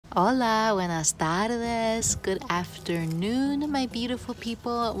Hola, buenas tardes, good afternoon, my beautiful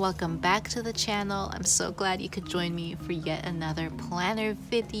people. Welcome back to the channel. I'm so glad you could join me for yet another planner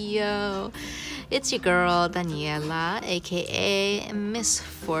video. It's your girl, Daniela, aka Miss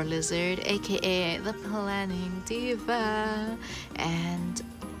Four Lizard, aka the Planning Diva. And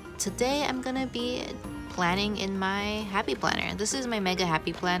today I'm gonna be planning in my happy planner. This is my mega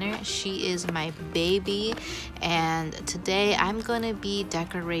happy planner. She is my baby, and today I'm gonna be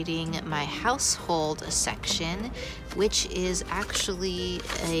decorating my household section, which is actually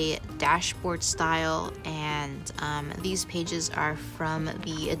a dashboard style, and these pages are from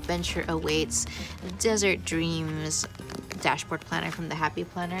the Adventure Awaits Desert Dreams dashboard planner from the Happy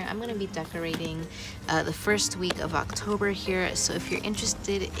Planner. I'm going to be decorating the first week of October here, so if you're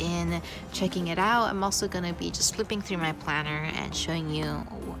interested in checking it out, I'm also going to be just flipping through my planner and showing you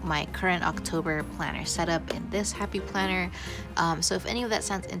my current October planner setup in this Happy Planner. So if any of that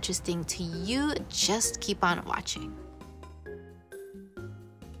sounds interesting to you, just keep on watching.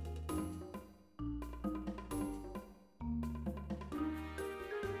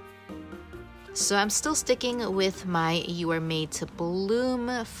 So I'm still sticking with my You Are Made to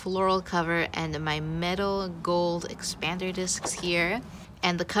Bloom floral cover and my metal gold expander discs here.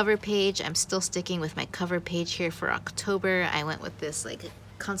 And the cover page, I'm still sticking with my cover page here for October. I went with this like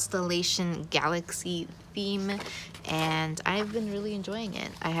constellation galaxy theme, and I've been really enjoying it.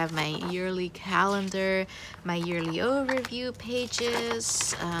 I have my yearly calendar, my yearly overview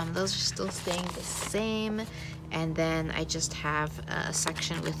pages. Those are still staying the same. And then I just have a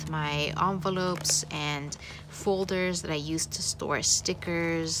section with my envelopes and folders that I use to store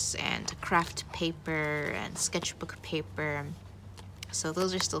stickers and craft paper and sketchbook paper. So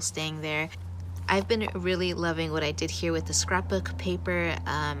those are still staying there. I've been really loving what I did here with the scrapbook paper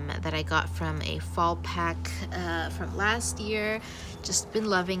that I got from a fall pack from last year. Just been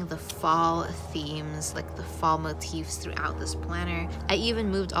loving the fall themes, like the fall motifs throughout this planner. I even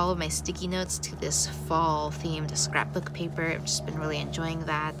moved all of my sticky notes to this fall themed scrapbook paper. I've just been really enjoying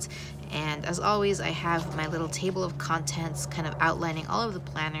that. And as always, I have my little table of contents kind of outlining all of the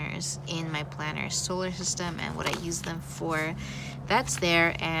planners in my planner solar system and what I use them for. That's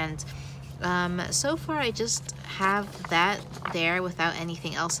there, and so far I just have that there without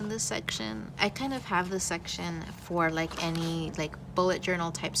anything else in this section. I kind of have this section for like any like bullet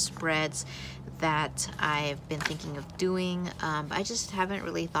journal type spreads that I've been thinking of doing, but I just haven't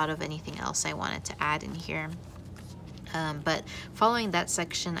really thought of anything else I wanted to add in here. But following that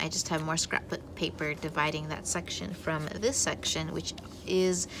section, I just have more scrapbook paper dividing that section from this section, which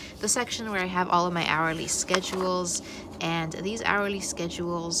is the section where I have all of my hourly schedules. And these hourly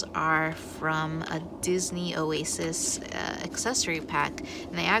schedules are from a Disney Oasis accessory pack.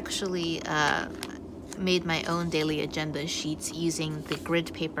 And I actually made my own daily agenda sheets using the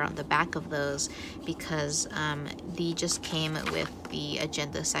grid paper on the back of those, because they just came with the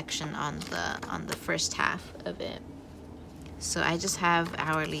agenda section on the first half of it. So I just have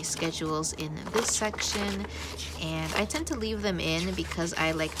hourly schedules in this section, and I tend to leave them in because I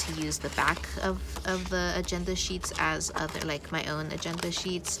like to use the back of the agenda sheets as other, like my own agenda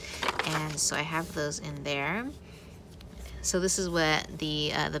sheets, and so I have those in there. So this is what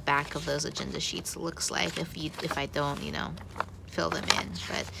the back of those agenda sheets looks like if I don't, you know, fill them in.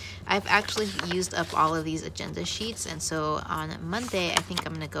 But I've actually used up all of these agenda sheets, and so on Monday I think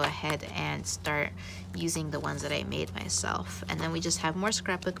I'm gonna go ahead and start using the ones that I made myself. And then we just have more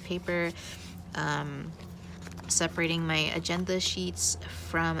scrapbook paper separating my agenda sheets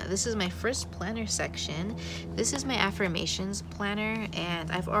from, this is my first planner section. This is my affirmations planner,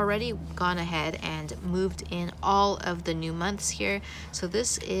 and I've already gone ahead and moved in all of the new months here. So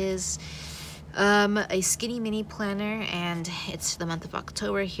this is a skinny mini planner, and it's the month of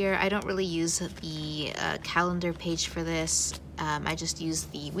October here. I don't really use the calendar page for this. I just use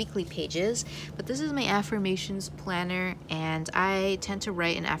the weekly pages, but this is my affirmations planner, and I tend to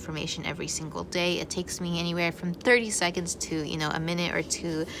write an affirmation every single day. It takes me anywhere from 30 seconds to, you know, a minute or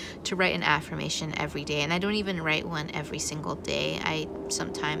two to write an affirmation every day, and I don't even write one every single day. I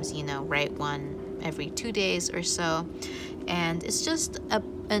sometimes, you know, write one every 2 days or so, and it's just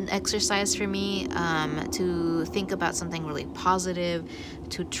an exercise for me to think about something really positive,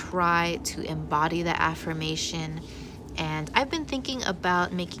 to try to embody the affirmation. And I've been thinking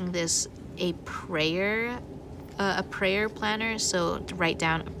about making this a prayer planner, so to write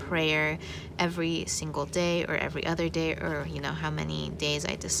down a prayer every single day or every other day, or you know how many days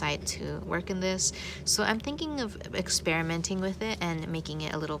I decide to work in this. So I'm thinking of experimenting with it and making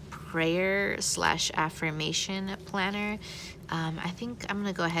it a little prayer / affirmation planner. I think I'm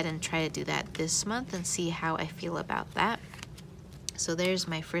gonna go ahead and try to do that this month and see how I feel about that. So there's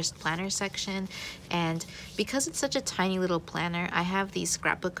my first planner section, and because it's such a tiny little planner, I have these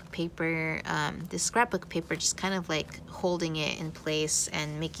scrapbook paper, this scrapbook paper just kind of like holding it in place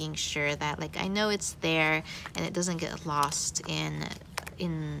and making sure that like I know it's there and it doesn't get lost in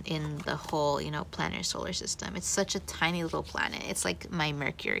the whole, you know, planner solar system. It's such a tiny little planet. It's like my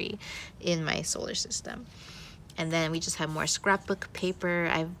Mercury in my solar system. And then we just have more scrapbook paper.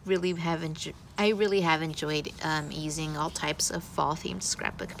 I really have enjoyed using all types of fall themed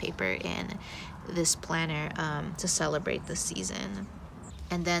scrapbook paper in this planner to celebrate the season.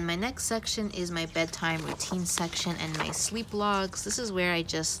 And then my next section is my bedtime routine section and my sleep logs. This is where I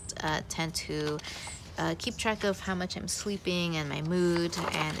just tend to keep track of how much I'm sleeping and my mood,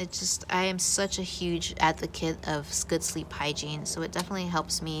 and it just, I am such a huge advocate of good sleep hygiene, so it definitely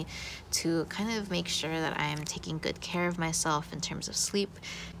helps me to kind of make sure that I am taking good care of myself in terms of sleep.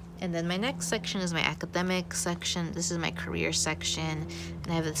 And then my next section is my academic section. This is my career section,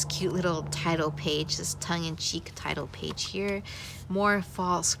 and I have this cute little title page, this tongue-in-cheek title page here. More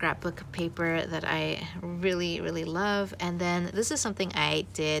fall scrapbook paper that I really love. And then this is something I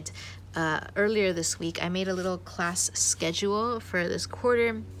did earlier this week. I made a little class schedule for this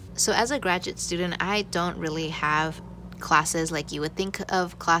quarter. So as a graduate student, I don't really have classes like you would think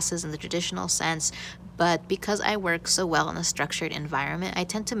of classes in the traditional sense, but because I work so well in a structured environment, I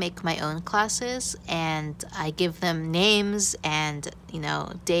tend to make my own classes, and I give them names and, you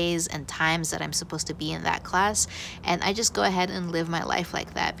know, days and times that I'm supposed to be in that class, and I just go ahead and live my life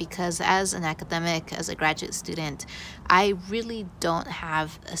like that, because as an academic, as a graduate student, I really don't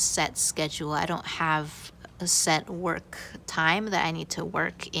have a set schedule. I don't have a set work time that I need to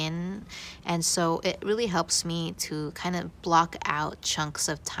work in, and so it really helps me to kind of block out chunks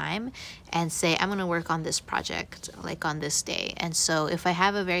of time and say I'm going to work on this project like on this day. And so if I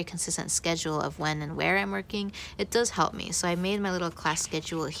have a very consistent schedule of when and where I'm working, it does help me. So I made my little class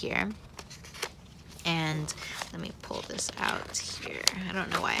schedule here, and let me pull this out here. I don't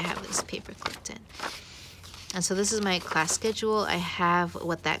know why I have this paper clipped in. And so this is my class schedule. I have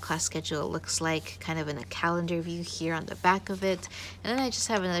what that class schedule looks like kind of in a calendar view here on the back of it. And then I just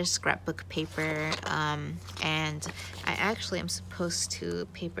have another scrapbook paper. And I actually am supposed to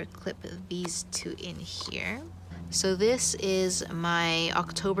paper clip these two in here. So this is my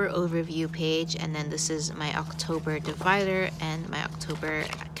October overview page, and then this is my October divider and my October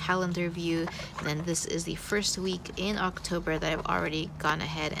calendar view. And then this is the first week in October that I've already gone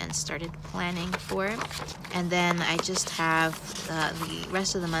ahead and started planning for. And then I just have the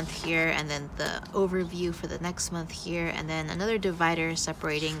rest of the month here, and then the overview for the next month here, and then another divider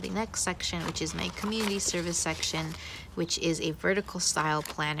separating the next section, which is my community service section, which is a vertical style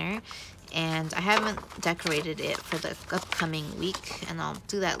planner. And I haven't decorated it for the upcoming week, and I'll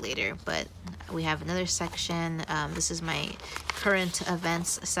do that later, but we have another section. This is my current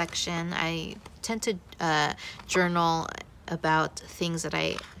events section. I tend to journal about things that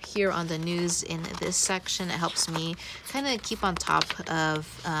I hear on the news in this section. It helps me kind of keep on top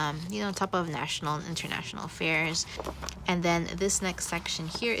of, top of national and international affairs. And then this next section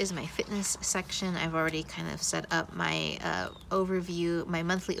here is my fitness section. I've already kind of set up my overview, my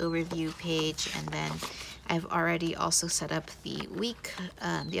monthly overview page, and then I've already also set up the week,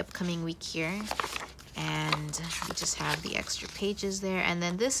 the upcoming week here. And we just have the extra pages there. And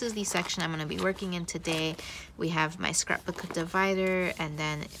then this is the section I'm going to be working in today. We have my scrapbook divider, and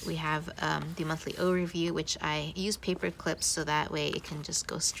then we have the monthly overview, which I use paper clips so that way it can just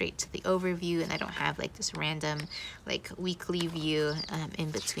go straight to the overview, and I don't have like this random like weekly view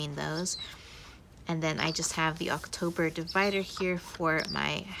in between those. And then I just have the October divider here for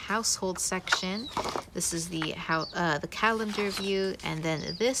my household section. This is the calendar view, and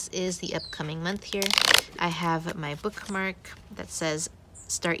then this is the upcoming month here. I have my bookmark that says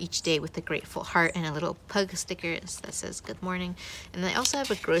start each day with a grateful heart, and a little pug sticker that says good morning. And I also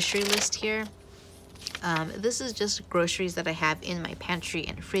have a grocery list here. This is just groceries that I have in my pantry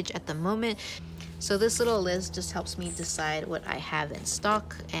and fridge at the moment. So this little list just helps me decide what I have in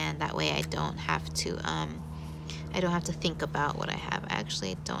stock, and that way I don't have to think about what I have. I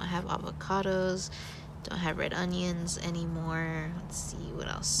actually don't have avocados, don't have red onions anymore. Let's see what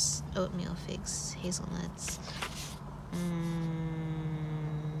else. Oatmeal, figs, hazelnuts.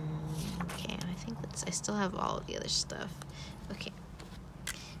 Okay, I think I still have all of the other stuff. Okay.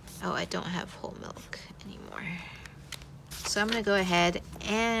 Oh, I don't have whole milk anymore. So I'm gonna go ahead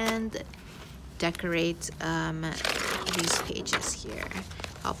and decorate these pages here.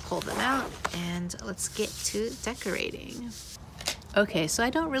 I'll pull them out and let's get to decorating. Okay, so I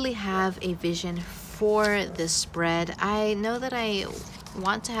don't really have a vision for this spread. I know that I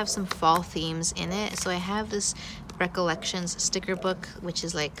want to have some fall themes in it, so I have this Recollections sticker book, which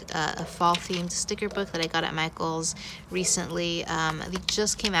is like a fall themed sticker book that I got at Michael's recently. They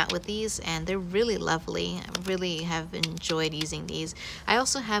just came out with these and they're really lovely. I really have enjoyed using these. I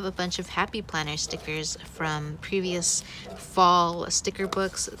also have a bunch of Happy Planner stickers from previous fall sticker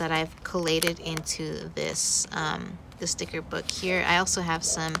books that I've collated into this the sticker book here. I also have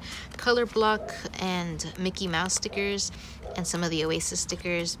some color block and Mickey Mouse stickers and some of the Oasis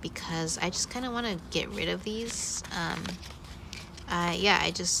stickers because I just kind of want to get rid of these. Yeah, I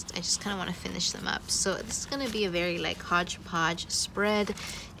just kind of want to finish them up. So this is going to be a very like hodgepodge spread,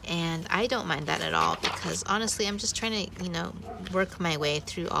 and I don't mind that at all because honestly I'm just trying to, you know, work my way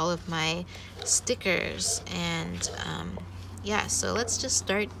through all of my stickers. And yeah, so let's just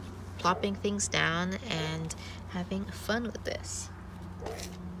start plopping things down and having fun with this.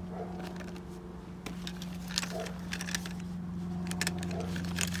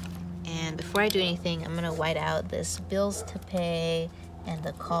 And before I do anything, I'm gonna white out this bills to pay and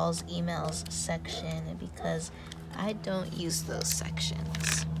the calls, emails section because I don't use those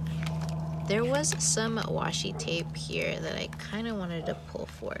sections. There was some washi tape here that I kind of wanted to pull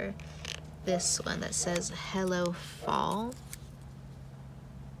for. This one that says Hello Fall.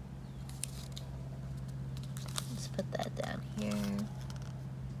 Let's put that down here.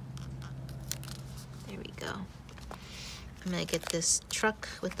 There we go. I'm gonna get this truck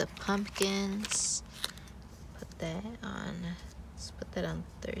with the pumpkins. Put that on. Let's put that on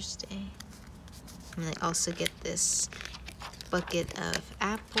Thursday. I'm gonna also get this bucket of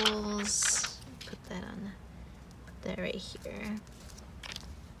apples. Put that on. Put that right here.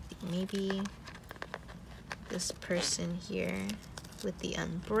 Maybe this person here with the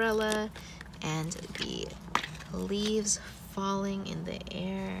umbrella and the leaves falling in the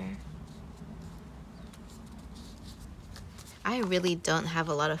air. I really don't have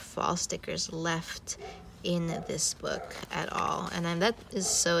a lot of fall stickers left in this book at all, and that is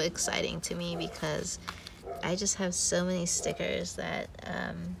so exciting to me because I just have so many stickers that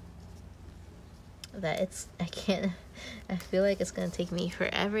I feel like it's gonna take me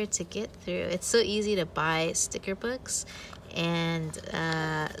forever to get through. It's so easy to buy sticker books and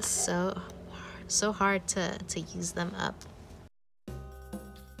so hard to use them up.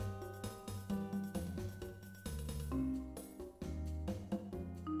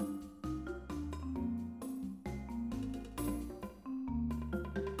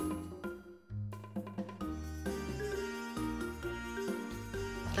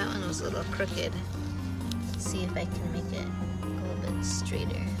 That one was a little crooked. Let's see if I can make it a little bit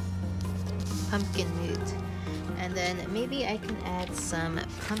straighter. Pumpkin mood. And then maybe I can add some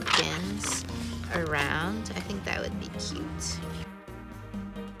pumpkins around. I think that would be cute.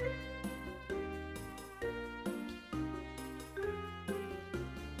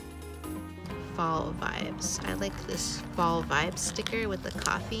 Fall vibes. I like this fall vibe sticker with the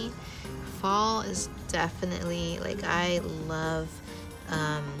coffee. Fall is definitely, like, I love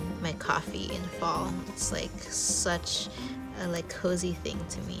my coffee in fall. It's like such a like cozy thing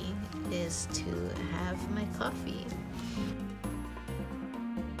to me is to have my coffee.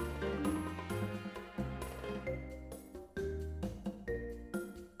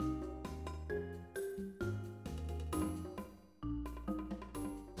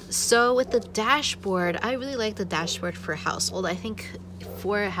 So with the dashboard, I really like the dashboard for household. I think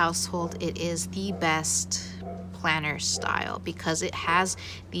for household it is the best planner style because it has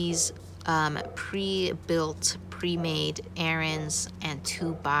these pre-built, pre-made errands and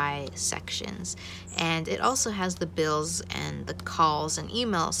to buy sections, and it also has the bills and the calls and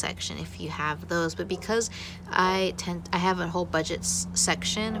email section if you have those. But because I have a whole budget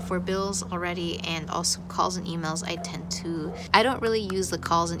section for bills already and also calls and emails, I don't really use the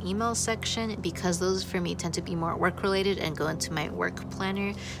calls and emails section because those for me tend to be more work related and go into my work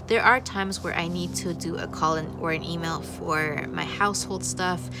planner. There are times where I need to do a call or an email for my household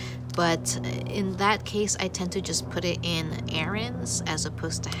stuff, but in that case I tend to just put it in errands as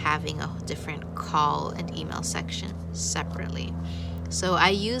opposed to having a different call and email section separately. So I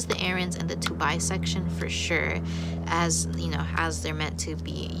use the errands and the to buy section for sure, as you know, as they're meant to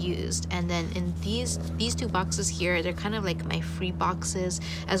be used. And then in these two boxes here, they're kind of like my free boxes,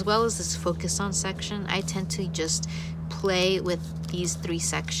 as well as this focus on section. I tend to just play with these three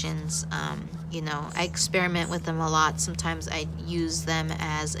sections. You know, I experiment with them a lot. Sometimes I use them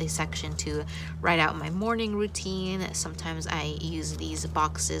as a section to write out my morning routine. Sometimes I use these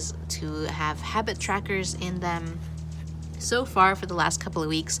boxes to have habit trackers in them. So far, for the last couple of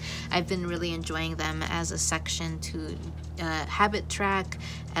weeks, I've been really enjoying them as a section to habit track,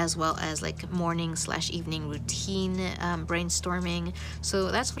 as well as like morning/evening routine brainstorming.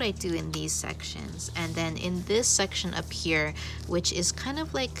 So that's what I do in these sections. And then in this section up here, which is kind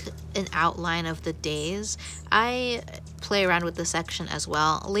of like an outline of the days, I play around with the section as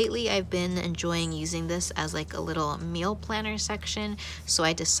well. Lately, I've been enjoying using this as like a little meal planner section. So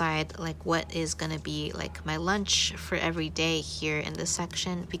I decide like what is gonna be like my lunch for every day here in this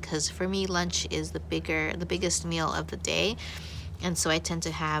section, because for me, lunch is the biggest meal of the day. And so I tend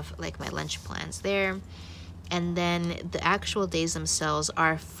to have like my lunch plans there. And then the actual days themselves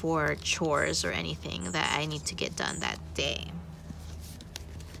are for chores or anything that I need to get done that day.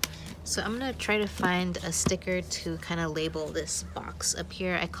 So I'm gonna try to find a sticker to kind of label this box up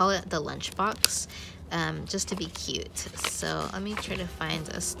here. I call it the lunch box, just to be cute. So let me try to find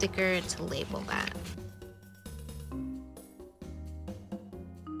a sticker to label that.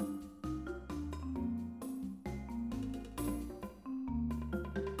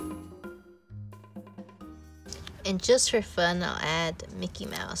 And just for fun, I'll add Mickey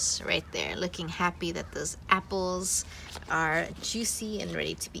Mouse right there, looking happy that those apples are juicy and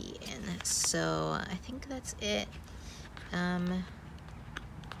ready to be eaten. So I think that's it. And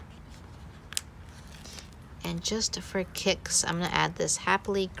just for kicks, I'm gonna add this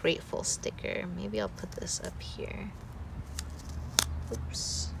happily grateful sticker. Maybe I'll put this up here.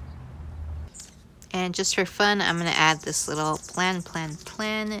 Oops. And just for fun, I'm gonna add this little plan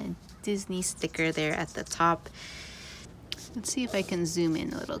Disney sticker there at the top. Let's see if I can zoom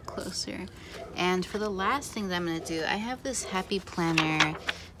in a little closer. And for the last thing that I'm gonna do, I have this Happy Planner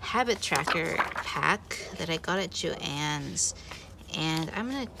habit tracker pack that I got at Joann's. And I'm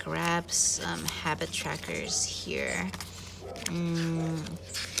gonna grab some habit trackers here.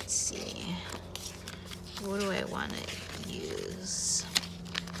 Let's see. What do I wanna use?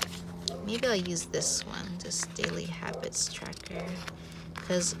 Maybe I'll use this one, this daily habits tracker,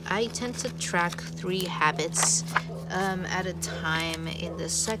 because I tend to track 3 habits at a time in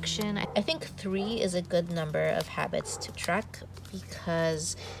this section. I think 3 is a good number of habits to track,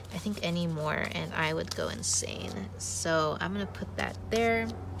 because I think any more and I would go insane. So I'm gonna put that there.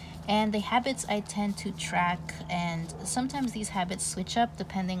 And the habits I tend to track, and sometimes these habits switch up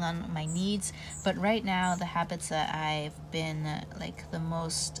depending on my needs, but right now the habits that I've been like the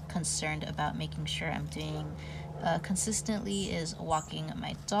most concerned about making sure I'm doing consistently is walking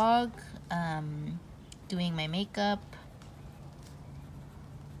my dog, doing my makeup,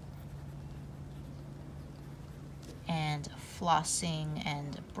 and flossing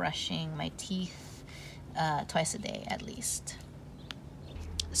and brushing my teeth twice a day at least.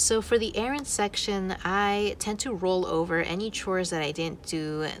 So for the errand section, I tend to roll over any chores that I didn't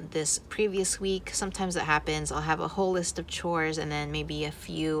do this previous week. Sometimes that happens. I'll have a whole list of chores and then maybe a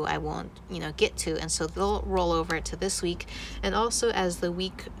few I won't, get to. And so they'll roll over to this week. And also as the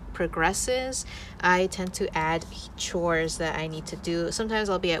week progresses, I tend to add chores that I need to do. Sometimes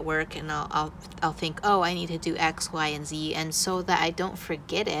I'll be at work and I'll think, oh, I need to do X, Y, and Z. And so that I don't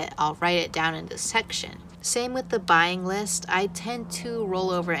forget it, I'll write it down in this section. Same with the buying list. I tend to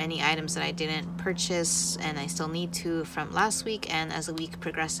roll over any items that I didn't purchase and I still need to from last week, and as the week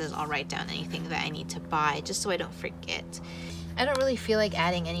progresses, I'll write down anything that I need to buy just so I don't forget. I don't really feel like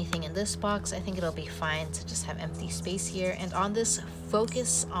adding anything in this box. I think it'll be fine to just have empty space here. And on this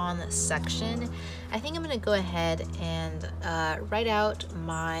focus on section, I think I'm gonna go ahead and write out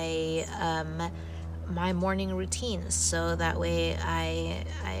my my morning routine, so that way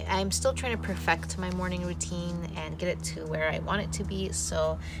I'm still trying to perfect my morning routine and get it to where I want it to be.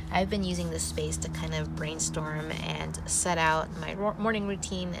 So I've been using this space to kind of brainstorm and set out my morning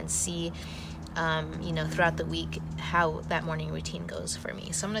routine and see throughout the week how that morning routine goes for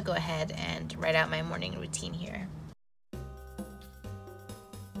me. So I'm gonna go ahead and write out my morning routine here.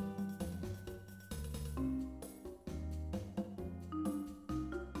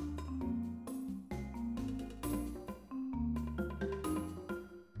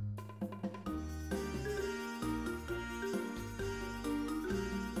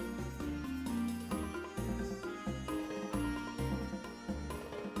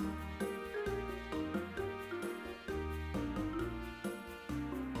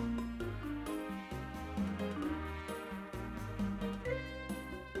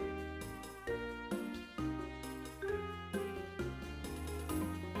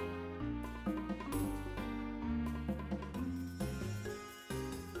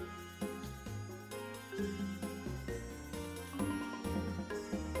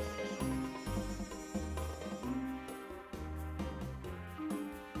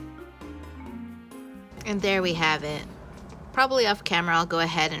 And there we have it. probably off camera, I'll go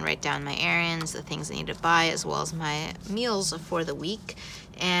ahead and write down my errands, the things I need to buy, as well as my meals for the week.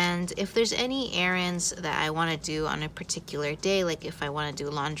 And if there's any errands that I want to do on a particular day, like if I want to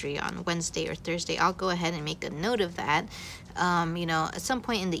do laundry on Wednesday or Thursday, I'll go ahead and make a note of that. You know, at some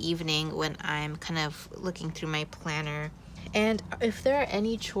point in the evening when I'm kind of looking through my planner. And if there are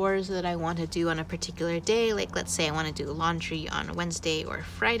any chores that I want to do on a particular day, like let's say I want to do laundry on Wednesday or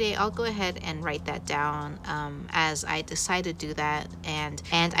Friday, I'll go ahead and write that down as I decide to do that. And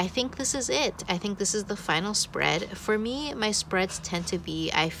I think this is it. I think this is the final spread. For me, my spreads tend to be,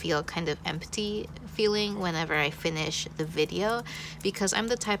 I feel kind of empty feeling whenever I finish the video, because I'm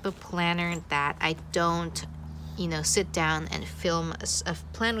the type of planner that I don't, you know, sit down and film a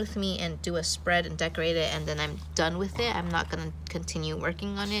plan with me and do a spread and decorate it and then I'm done with it. I'm not going to continue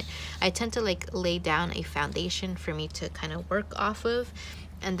working on it. I tend to like lay down a foundation for me to kind of work off of.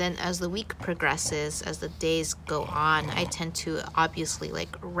 And then as the week progresses, as the days go on, I tend to obviously like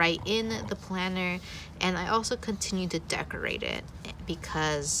write in the planner, and I also continue to decorate it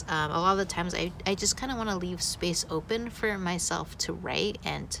because a lot of the times I just kind of want to leave space open for myself to write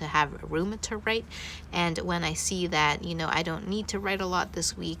and to have room to write. And when I see that, you know, I don't need to write a lot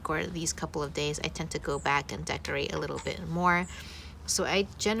this week or these couple of days, I tend to go back and decorate a little bit more. So I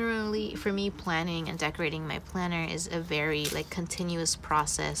generally, for me, planning and decorating my planner is a very like continuous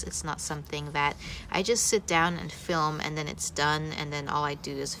process. It's not something that I just sit down and film and then it's done and then all I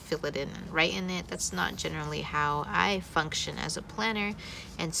do is fill it in and write in it. That's not generally how I function as a planner.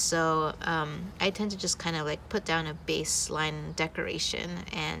 And so I tend to just kind of like put down a baseline decoration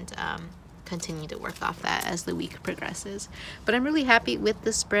and continue to work off that as the week progresses. But I'm really happy with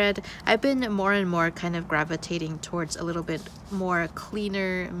the spread. I've been more and more kind of gravitating towards a little bit more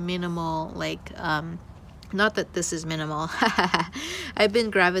cleaner, minimal, like not that this is minimal. I've been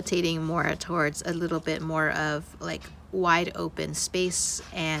gravitating more towards a little bit more of like wide open space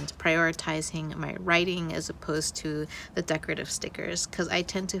and prioritizing my writing as opposed to the decorative stickers, because I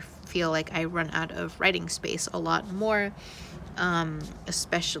tend to feel like I run out of writing space a lot more,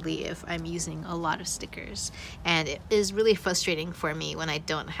 especially if I'm using a lot of stickers. And it is really frustrating for me when I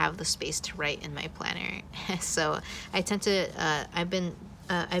don't have the space to write in my planner. So I tend to I've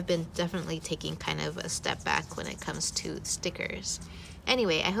been definitely taking kind of a step back when it comes to stickers.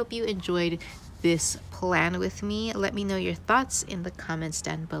 Anyway, I hope you enjoyed this plan with me. Let me know your thoughts in the comments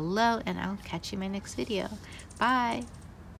down below, and I'll catch you in my next video. Bye!